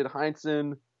points did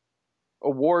Heinsohn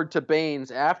award to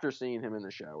Baines after seeing him in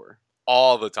the shower?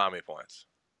 All the Tommy points.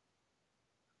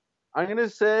 I'm gonna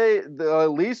say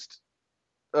at least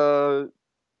 10,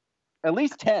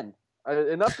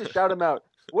 enough to shout him out.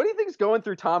 What do you think is going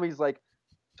through Tommy's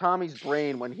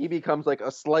brain when he becomes like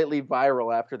a slightly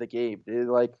viral after the game?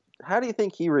 How do you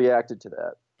think he reacted to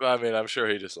that? I mean, I'm sure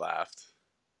he just laughed.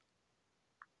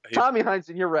 Tommy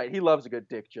Heinsohn, you're right. He loves a good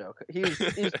dick joke. He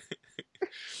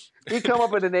come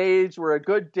up at an age where a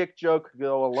good dick joke could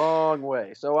go a long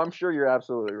way. So I'm sure you're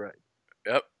absolutely right.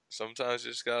 Yep. Sometimes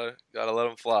you just gotta let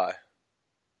them fly.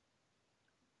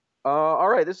 All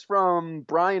right. This is from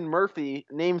Brian Murphy.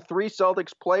 Name 3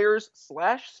 Celtics players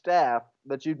 / staff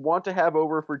that you'd want to have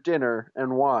over for dinner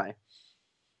and why.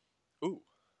 Ooh.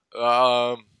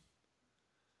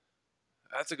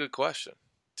 That's a good question.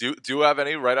 Do you have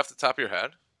any right off the top of your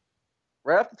head?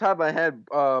 Right off the top of my head,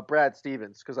 Brad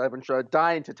Stevens, because I've been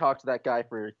dying to talk to that guy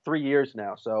for 3 years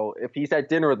now. So if he's at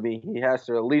dinner with me, he has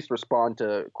to at least respond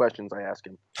to questions I ask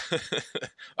him.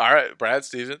 All right, Brad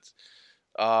Stevens.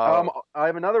 I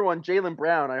have another one, Jaylen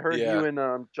Brown. I heard Yeah. you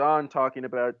and John talking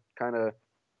about kind of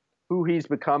who he's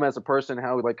become as a person,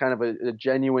 how kind of a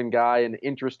genuine guy, an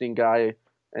interesting guy,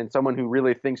 and someone who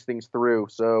really thinks things through.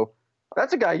 So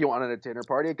that's a guy you want at a dinner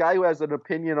party, a guy who has an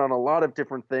opinion on a lot of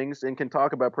different things and can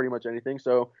talk about pretty much anything.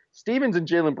 So Stevens and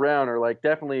Jaylen Brown are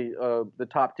definitely the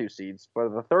top 2 seeds. But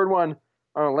the third one,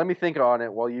 I don't know, let me think on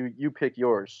it while you pick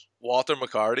yours. Walter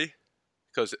McCarty,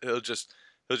 because he'll just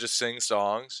sing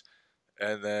songs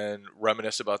and then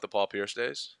reminisce about the Paul Pierce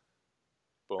days.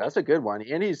 Boom. That's a good one,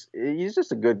 and he's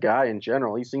just a good guy in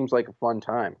general. He seems like a fun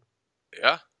time.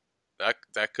 Yeah,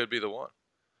 that could be the one.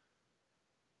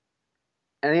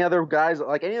 Any other guys,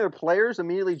 any other players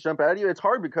immediately jump out at you? It's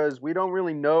hard because we don't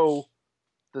really know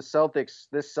this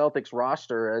Celtics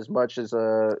roster as much as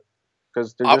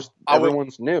because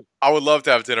everyone's new. I would love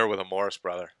to have dinner with a Morris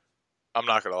brother. I'm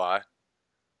not gonna lie.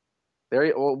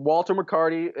 Walter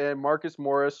McCarty and Marcus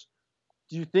Morris.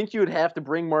 Do you think you would have to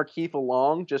bring Markieff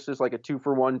along just as like a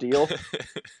 2-for-1 deal?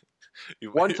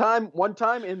 One time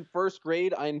in first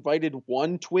grade, I invited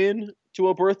one twin to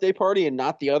a birthday party and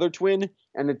not the other twin,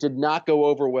 and it did not go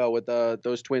over well with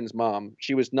those twins' mom.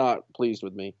 She was not pleased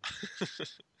with me.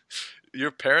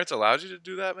 Your parents allowed you to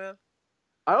do that, man?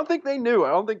 I don't think they knew. I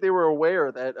don't think they were aware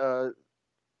that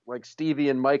Stevie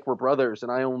and Mike were brothers,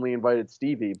 and I only invited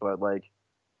Stevie. But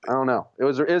I don't know.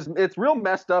 It's real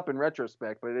messed up in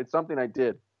retrospect, but it's something I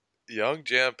did. Young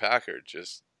Jan Packard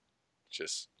just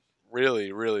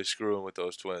really, really screwing with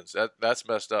those twins. That's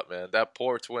messed up, man. That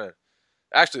poor twin.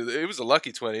 Actually, it was a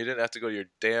lucky twin. He didn't have to go to your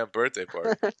damn birthday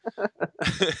party.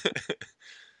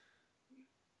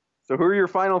 So who are your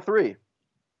final 3?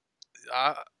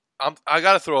 I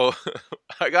gotta throw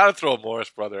a Morris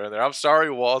brother in there. I'm sorry,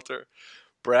 Walter,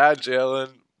 Brad,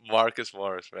 Jaylen, Marcus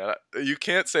Morris, man. You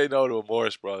can't say no to a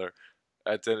Morris brother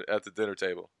at the dinner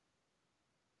table.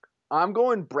 I'm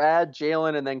going Brad,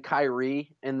 Jaylen, and then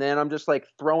Kyrie, and then I'm just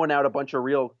throwing out a bunch of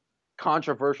real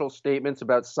controversial statements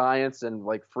about science and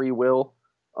free will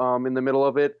in the middle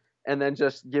of it, and then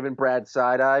just giving Brad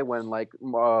side eye when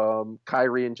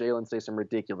Kyrie and Jaylen say some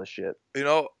ridiculous shit.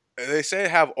 They say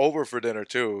have over for dinner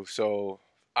too, so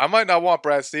I might not want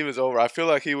Brad Stevens over. I feel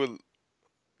like he would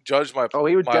judge my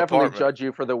he would definitely apartment. judge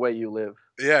you for the way you live.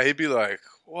 Yeah, he'd be like,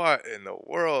 "What in the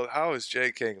world? How is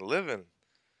Jay King living?"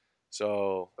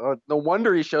 So no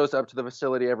wonder he shows up to the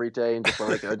facility every day in just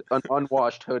an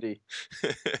unwashed hoodie.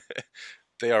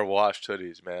 They are washed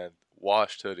hoodies, man.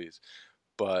 Washed hoodies.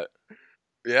 But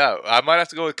yeah, I might have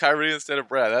to go with Kyrie instead of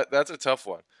Brad. That's a tough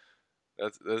one.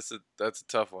 That's a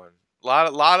tough one. Lot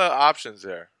of options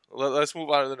there. Let's move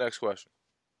on to the next question.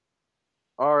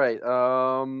 All right.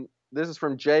 This is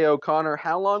from Jay O'Connor.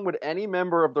 How long would any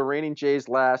member of the reigning Jays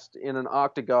last in an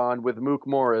octagon with Mook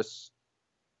Morris?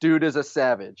 Dude is a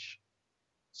savage.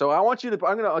 So I'm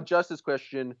going to adjust this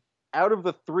question. Out of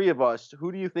the 3 of us,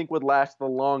 who do you think would last the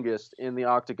longest in the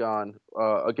octagon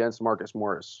against Marcus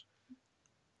Morris?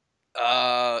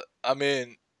 I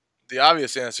mean, the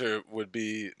obvious answer would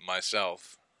be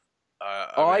myself.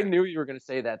 I knew you were going to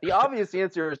say that. The obvious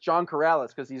answer is John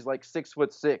Corrales because he's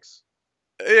 6'6".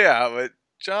 Yeah, but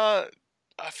John,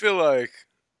 I feel like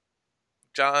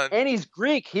John, and he's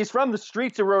Greek. He's from the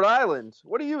streets of Rhode Island.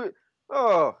 What are you?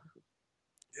 Oh,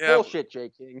 yeah, bullshit, Jay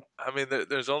King. I mean,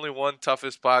 there's only one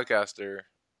toughest podcaster,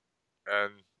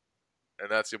 and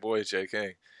that's your boy Jay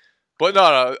King. But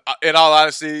no. In all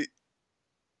honesty,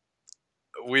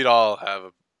 we'd all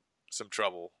have some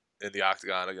trouble in the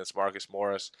octagon against Marcus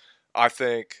Morris. I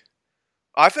think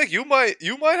I think you're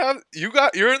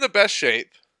in the best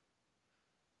shape.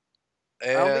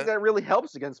 I don't think And that really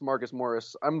helps against Marcus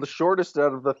Morris. I'm the shortest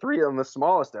out of the three. I'm the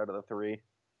smallest out of the three.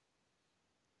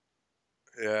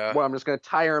 yeah, Well, I'm just going to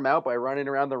tire him out by running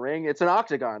around the ring. It's an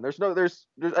octagon. There's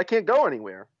I can't go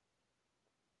anywhere.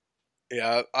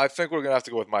 yeah. I think we're gonna have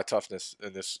to go with my toughness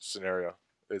in this scenario.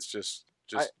 It's just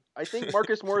I think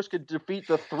Marcus Morris could defeat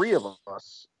the three of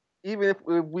us, even if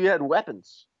we had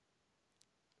weapons.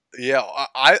 yeah.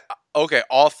 Okay.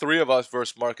 All three of us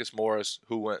versus Marcus Morris.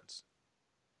 Who wins?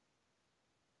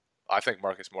 I think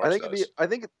Marcus Morris does. I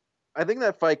think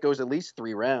that fight goes at least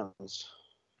 3 rounds.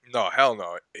 No, hell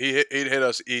no. He'd hit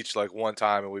us each like one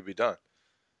time and we'd be done.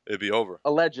 It'd be over.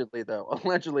 Allegedly,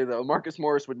 though, Marcus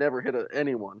Morris would never hit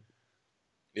anyone.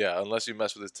 Yeah, unless you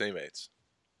mess with his teammates.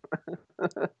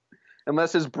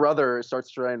 Unless his brother starts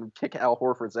trying to kick Al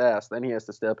Horford's ass, then he has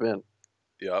to step in.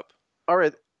 Yep. All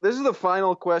right, this is the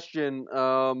final question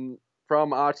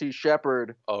from Ati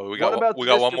Shepard. Oh, we got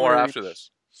one more after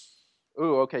this.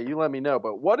 Ooh, okay, you let me know.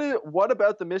 But what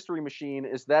about the Mystery Machine?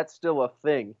 Is that still a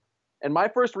thing? And my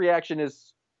first reaction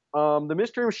is the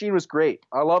Mystery Machine was great.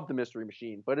 I love the Mystery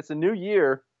Machine. But it's a new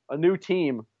year, a new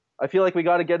team. I feel like we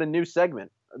got to get a new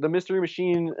segment. The Mystery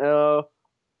Machine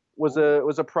was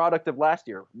a product of last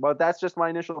year. But that's just my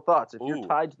initial thoughts. If you're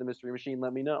tied to the Mystery Machine,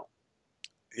 let me know.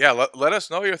 Yeah, let us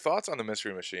know your thoughts on the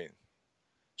Mystery Machine.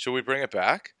 Should we bring it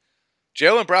back?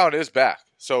 Jaylen Brown is back,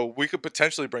 so we could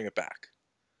potentially bring it back.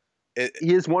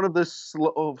 He is one of the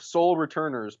sole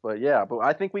returners, but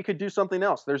I think we could do something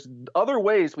else. There's other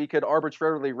ways we could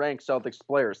arbitrarily rank Celtics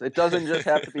players. It doesn't just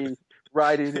have to be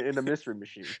riding in a Mystery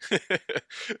Machine.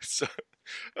 So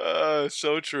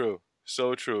true.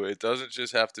 So true. It doesn't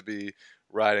just have to be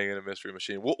riding in a Mystery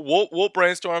Machine. We'll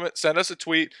brainstorm it. Send us a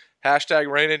tweet,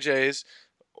 #RainandJays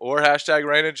or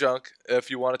 #RainandJunk if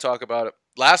you want to talk about it.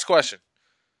 Last question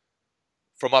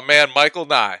from my man Michael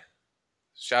Nye.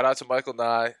 Shout out to Michael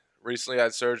Nye. Recently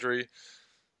had surgery,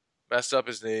 messed up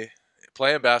his knee,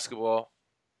 playing basketball.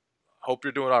 Hope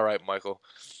you're doing all right, Michael.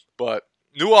 But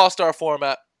new All-Star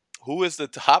format. Who is the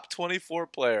top 24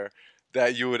 player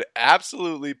that you would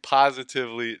absolutely,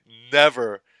 positively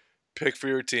never pick for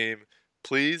your team?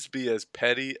 Please be as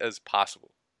petty as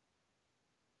possible.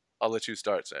 I'll let you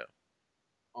start, Sam.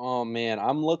 Oh, man.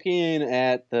 I'm looking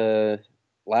at the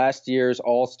last year's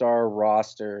All-Star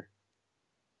roster.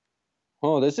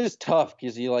 Oh, this is tough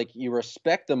because you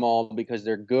respect them all because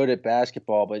they're good at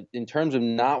basketball, but in terms of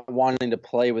not wanting to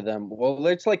play with them, well,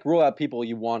 let's rule out people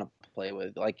you want to play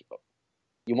with. Like,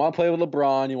 you want to play with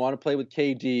LeBron, you want to play with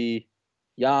KD,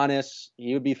 Giannis,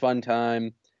 he would be fun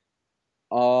time.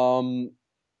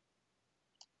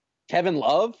 Kevin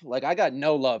Love, I got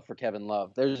no love for Kevin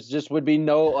Love. There's just would be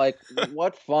no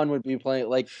what fun would be playing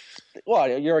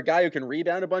what, you're a guy who can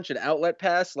rebound a bunch and outlet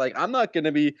pass. I'm not going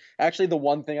to be actually the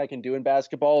one thing I can do in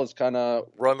basketball is kind of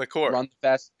run the court. Run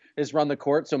the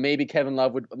court. So maybe Kevin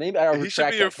Love would he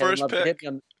should be your first pick.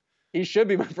 He should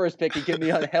be my first pick. He give me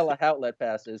a hella outlet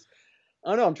passes.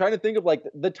 I don't know. I'm trying to think of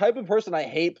the type of person I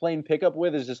hate playing pickup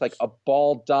with is just a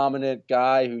ball dominant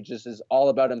guy who just is all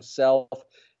about himself.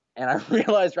 And I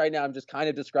realize right now I'm just kind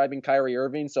of describing Kyrie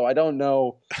Irving, so I don't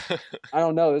know.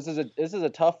 This is a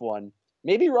tough one.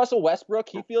 Maybe Russell Westbrook.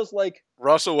 He feels like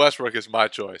Russell Westbrook is my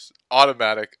choice.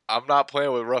 Automatic. I'm not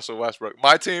playing with Russell Westbrook.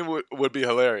 My team would be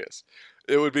hilarious.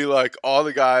 It would be like all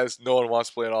the guys no one wants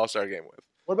to play an All-Star game with.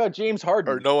 What about James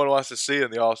Harden? Or no one wants to see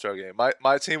in the All-Star game.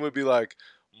 My team would be like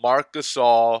Marc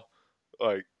Gasol,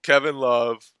 Kevin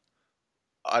Love.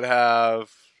 I'd have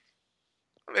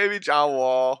maybe John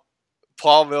Wall.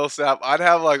 Paul Millsap. I'd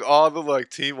have all the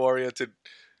team-oriented,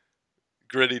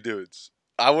 gritty dudes.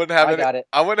 I wouldn't have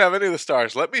any of the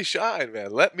stars. Let me shine, man.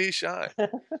 Let me shine.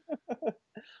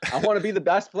 I want to be the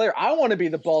best player. I want to be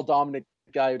the ball dominant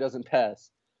guy who doesn't pass.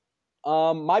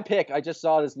 My pick. I just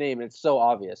saw his name, and it's so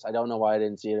obvious. I don't know why I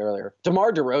didn't see it earlier.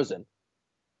 DeMar DeRozan.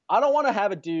 I don't want to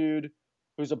have a dude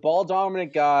who's a ball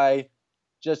dominant guy.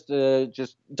 Just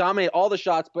dominate all the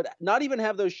shots, but not even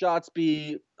have those shots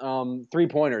be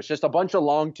 3-pointers. Just a bunch of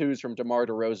long twos from DeMar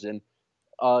DeRozan.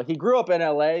 He grew up in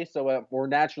LA, so we're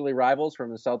naturally rivals from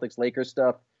the Celtics-Lakers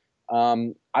stuff.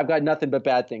 I've got nothing but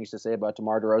bad things to say about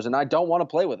DeMar DeRozan. I don't want to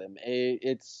play with him.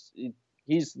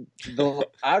 He's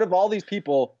out of all these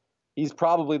people, he's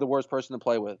probably the worst person to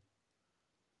play with.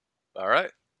 All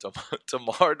right,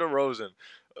 DeMar DeRozan.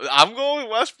 I'm going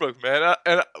with Westbrook, man.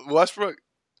 And Westbrook.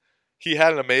 He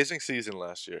had an amazing season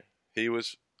last year. He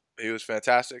was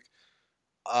fantastic.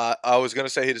 I was going to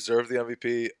say he deserved the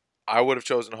MVP. I would have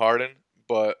chosen Harden,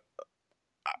 but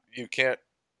you can't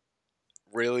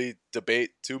really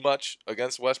debate too much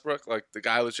against Westbrook. The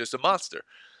guy was just a monster.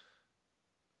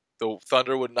 the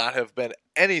Thunder would not have been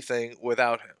anything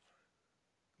without him.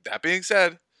 That being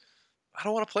said, I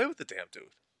don't want to play with the damn dude.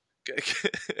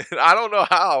 And I don't know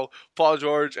how Paul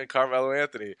George and Carmelo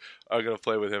Anthony are going to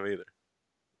play with him either.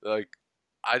 Like,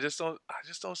 I just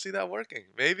don't see that working.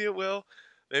 Maybe it will.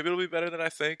 Maybe it'll be better than I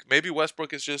think. Maybe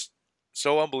Westbrook is just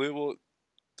so unbelievable. It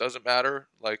doesn't matter.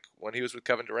 Like when he was with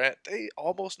Kevin Durant, they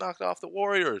almost knocked off the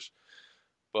Warriors.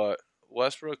 But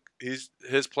Westbrook, his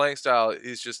playing style,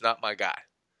 he's just not my guy.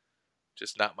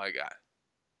 Just not my guy.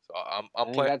 So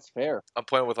I'm playing. That's fair. I'm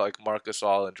playing with like Marc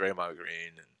Gasol and Draymond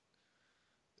Green.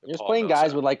 You're just playing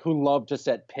guys with like who love to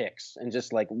set picks and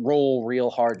just like roll real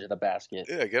hard to the basket.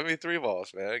 Yeah, get me 3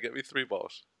 balls, man. Get me 3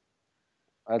 balls.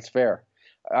 That's fair.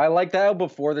 I like that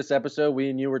before this episode,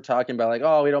 we and you were talking about like,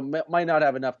 oh, we might not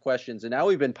have enough questions, and now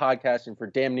we've been podcasting for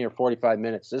damn near 45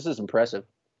 minutes. This is impressive.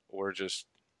 We're just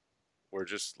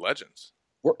legends.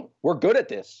 We're good at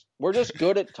this. We're just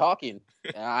good at talking.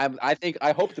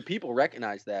 I hope the people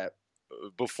recognize that.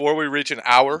 Before we reach an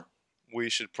hour, we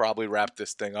should probably wrap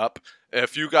this thing up.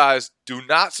 If you guys do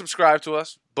not subscribe to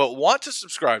us, but want to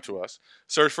subscribe to us,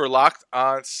 search for Locked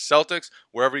On Celtics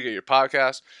wherever you get your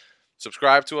podcast.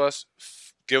 Subscribe to us.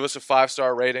 Give us a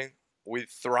 5-star rating. We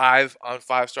thrive on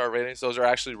 5-star ratings. Those are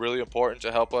actually really important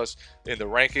to help us in the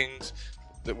rankings,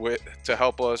 to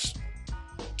help us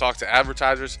talk to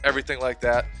advertisers, everything like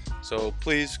that. So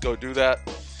please go do that.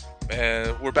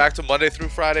 And we're back to Monday through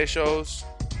Friday shows.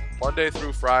 Monday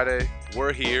through Friday,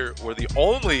 we're here. We're the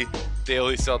only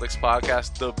Daily Celtics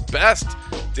podcast, the best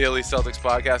Daily Celtics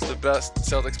podcast, the best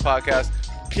Celtics podcast,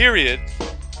 period.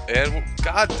 And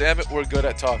God damn it, we're good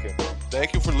at talking.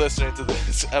 Thank you for listening to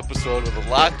this episode of the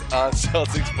Locked On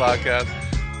Celtics podcast,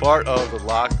 part of the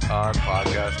Locked On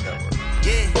Podcast Network.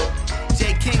 Yeah,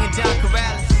 Jay King and John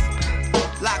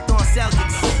Corrales, Locked On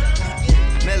Celtics.